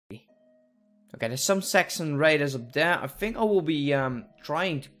Okay, there's some Saxon raiders up there. I think I will be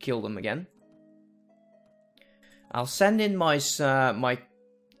trying to kill them again. I'll send in my my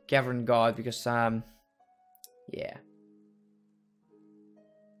cavern guard because yeah.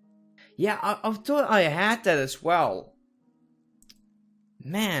 Yeah, I thought I had that as well.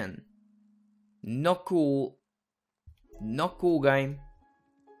 Man. Not cool. Not cool, game.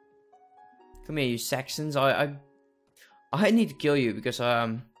 Come here, you Saxons. I need to kill you because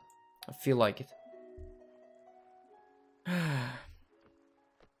I feel like it.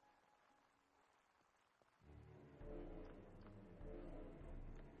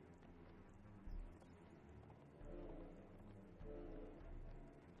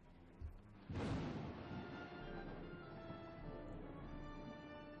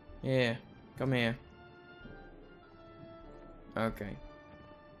 Yeah, come here. Okay.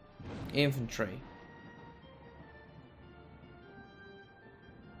 Infantry.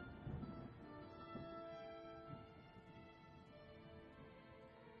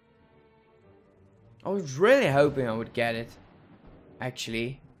 I was really hoping I would get it.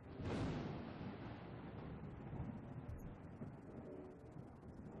 Actually.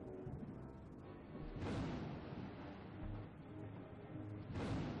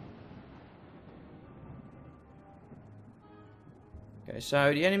 Okay,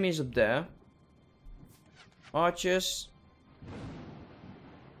 so the enemy is up there. Archers.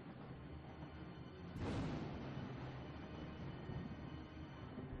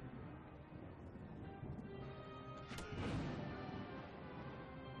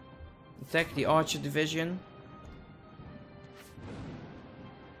 Attack the archer division.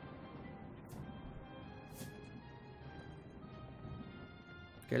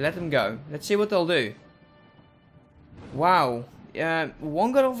 Okay, let them go. Let's see what they'll do. Wow.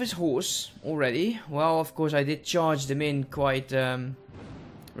 One got off his horse already. Well, of course, I did charge them in quite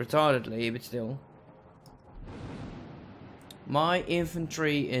retardedly, but still. My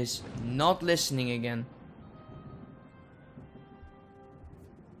infantry is not listening again.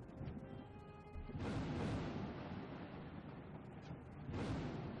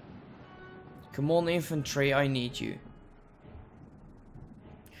 Come on, infantry, I need you.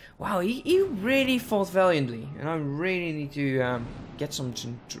 Wow, he really fought valiantly. And I really need to get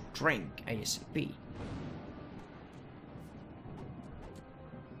something to drink ASAP.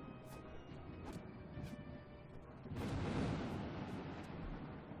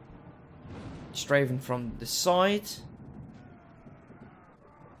 Straven from the side.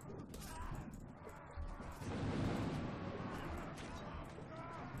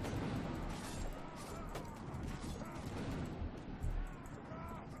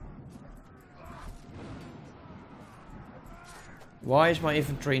 Why is my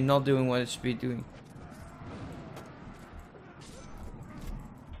infantry not doing what it should be doing?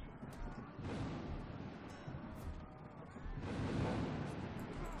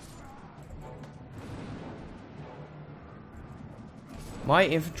 My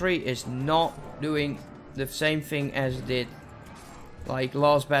infantry is not doing the same thing as it did like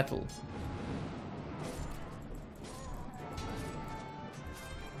last battle.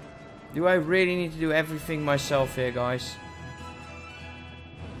 Do I really need to do everything myself here, guys?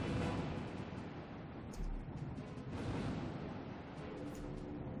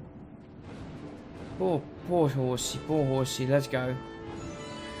 Poor horsey, let's go.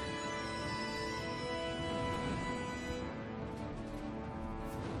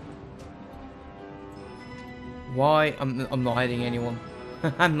 Why? I'm not hitting anyone.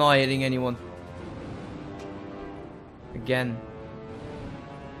 I'm not hitting anyone. Again.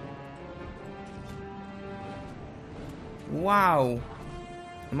 Wow.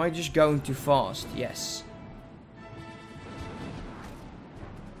 Am I just going too fast? Yes.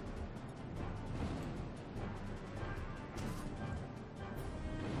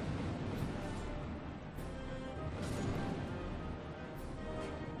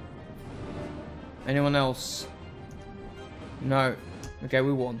 Anyone else? No. Okay,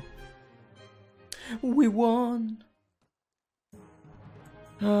 we won. We won.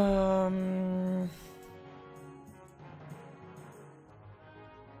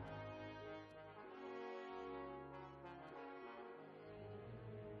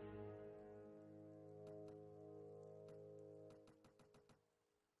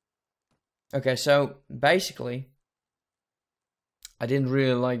 Okay, so basically, I didn't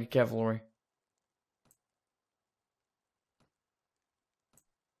really like the cavalry.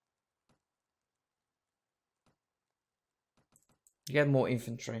 You get more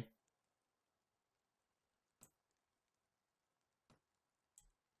infantry.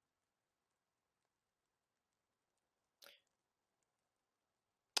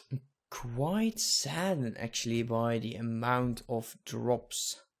 quite saddened actually by the amount of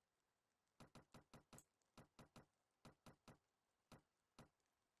drops.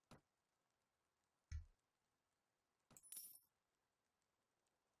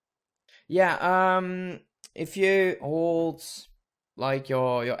 Yeah, if you hold like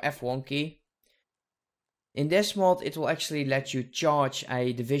your F1 key, in this mod it will actually let you charge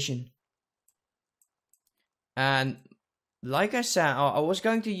a division. And like I said, I was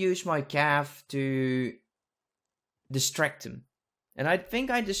going to use my calf to distract them. And I think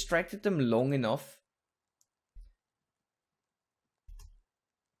I distracted them long enough.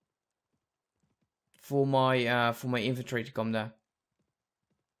 For my infantry to come there.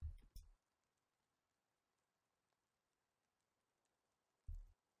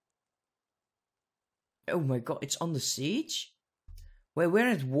 Oh my god, it's under siege? Wait, we're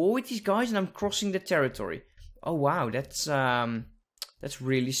at war with these guys and I'm crossing the territory. Oh wow, that's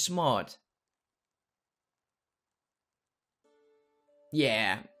really smart.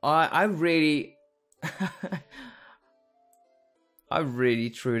 Yeah, I really I really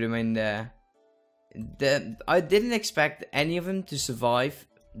threw them in there. I didn't expect any of them to survive.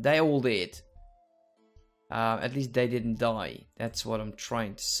 They all did. At least they didn't die. That's what I'm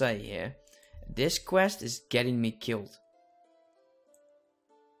trying to say here. This quest is getting me killed.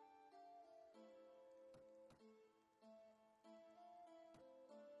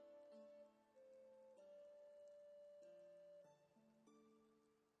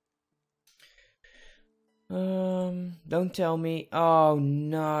 Don't tell me. Oh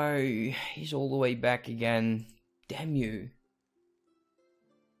no, he's all the way back again. Damn you.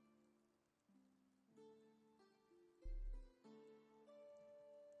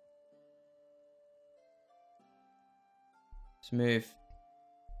 Let's move.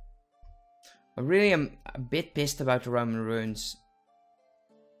 I really am a bit pissed about the Roman ruins.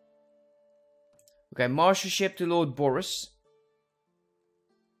 Okay, marshalship to Lord Boris.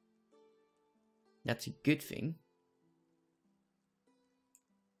 That's a good thing.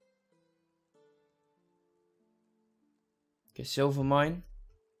 Okay, silver mine.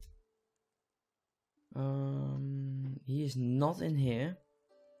 He is not in here.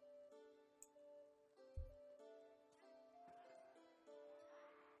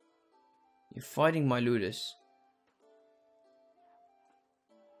 You're fighting my looters.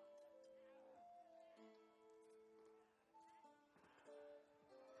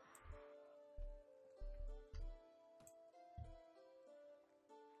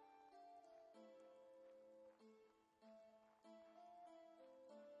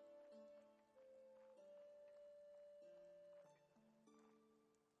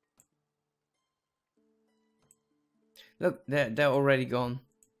 Look, they're already gone.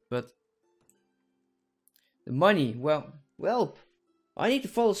 But the money, well, I need to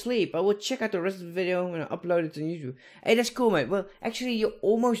fall asleep. I will check out the rest of the video and upload it on YouTube. Hey, that's cool, mate. Well, actually, you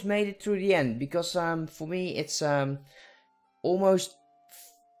almost made it through the end because for me it's almost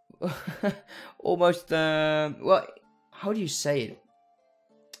almost well, how do you say it?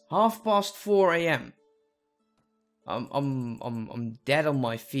 4:30 a.m. I'm dead on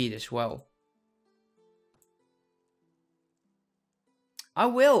my feet as well. I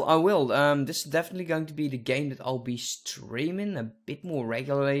will. This is definitely going to be the game that I'll be streaming a bit more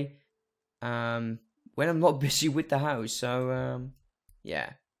regularly. When I'm not busy with the house. So,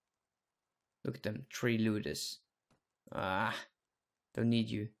 yeah. Look at them, 3 looters. Don't need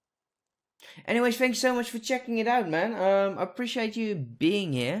you. Anyways, thanks so much for checking it out, man. I appreciate you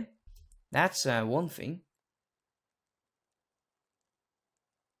being here. That's one thing.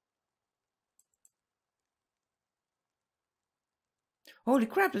 Holy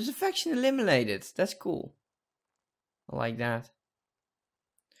crap, there's a faction eliminated. That's cool. I like that.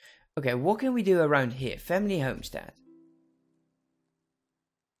 Okay, what can we do around here? Family homestead.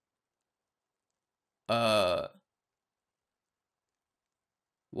 What?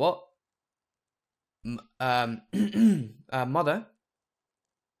 Mother?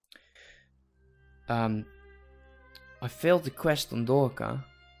 I failed the quest on Dorka.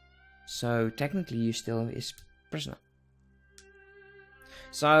 So, technically you still is prisoner.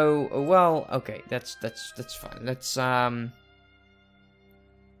 So, well, okay, that's fine. Let's, so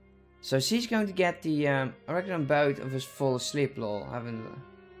she's going to get the, I reckon I'm about of us fall asleep, lol.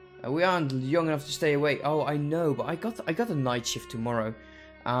 We aren't young enough to stay awake. Oh, I know, but I got a night shift tomorrow.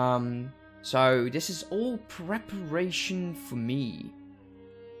 So this is all preparation for me.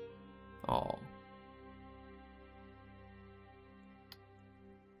 Oh.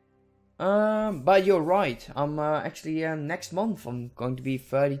 But you're right. I'm actually next month I'm going to be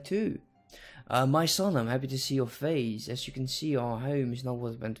 32. My son, I'm happy to see your face. As you can see, our home is not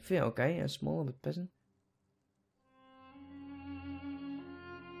what it meant to feel. Okay, a small but pleasant.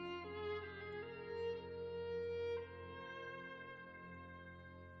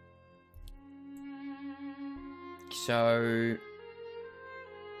 So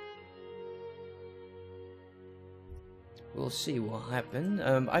we'll see what happened.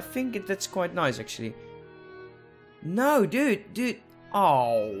 I think that's quite nice, actually. No, dude.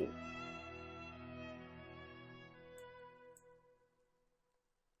 Oh.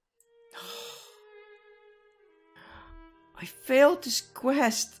 I failed this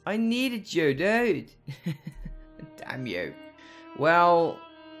quest. I needed you, dude. Damn you. Well,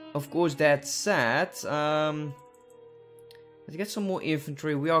 of course that's sad. Let's get some more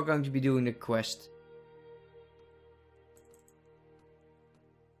infantry. We are going to be doing the quest.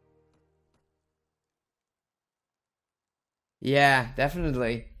 Yeah,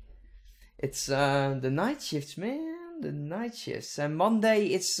 definitely. It's the night shifts, man. The night shifts. And Monday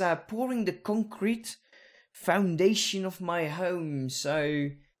it's pouring the concrete foundation of my home. So,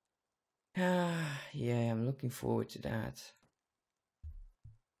 yeah, I'm looking forward to that.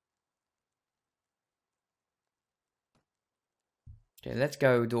 Okay, let's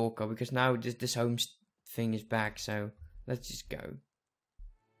go, Dorka, because now this home thing is back. So let's just go.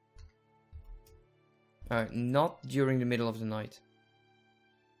 Not during the middle of the night.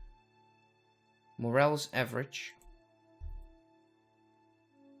 Morale's average.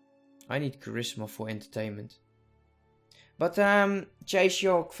 I need charisma for entertainment. But Chase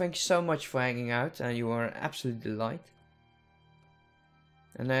York, thank you so much for hanging out, and you are an absolute delight.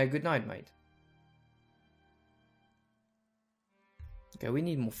 And good night, mate. Okay, we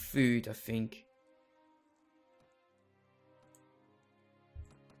need more food, I think.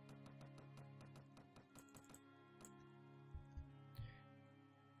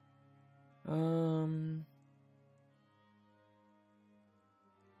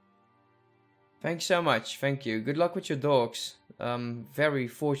 Thanks so much. Thank you. Good luck with your dogs. Very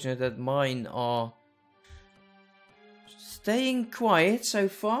fortunate that mine are staying quiet so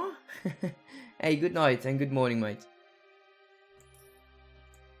far. Hey, good night and good morning, mate.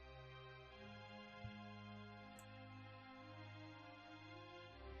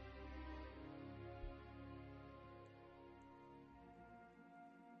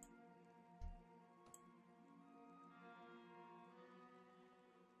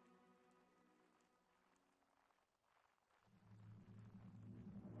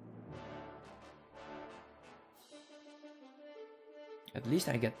 At least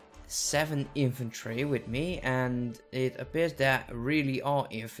I get 7 infantry with me, and it appears that really are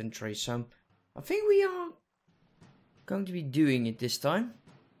infantry, so I think we are going to be doing it this time.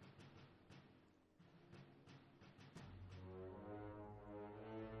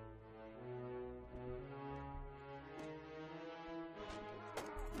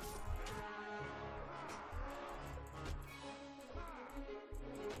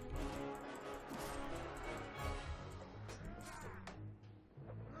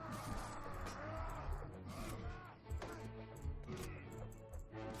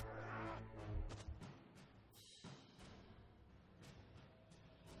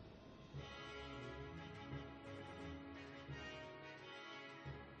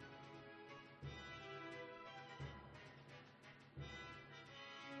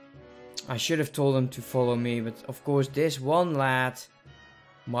 I should have told him to follow me, but of course this one lad,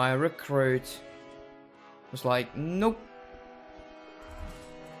 my recruit, was like, nope.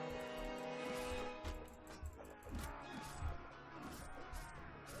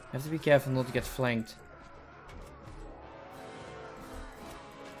 Have to be careful not to get flanked.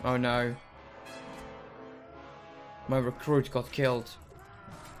 Oh no. My recruit got killed.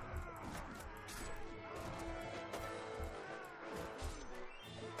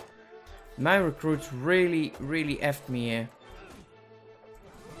 My recruits really effed me here.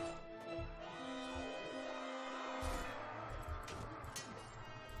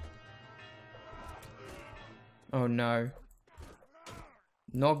 Oh no.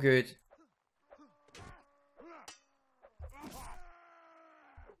 Not good.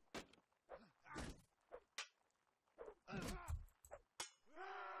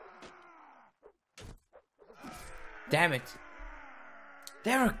 Damn it.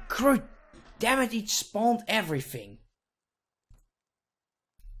 Their recruit. Damn it, he spawned everything.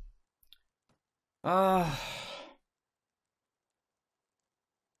 That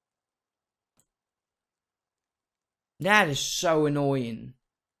is so annoying.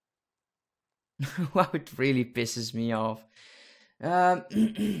 Wow, it really pisses me off.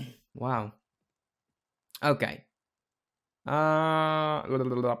 Wow. Okay.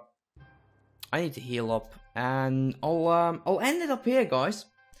 I need to heal up, and I'll end it up here, guys.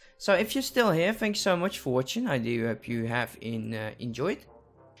 So if you're still here, thanks so much for watching. I do hope you have enjoyed.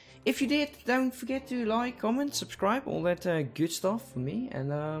 If you did, don't forget to like, comment, subscribe, all that good stuff for me.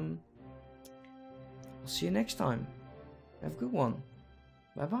 And I'll see you next time. Have a good one.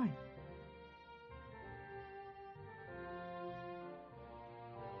 Bye bye.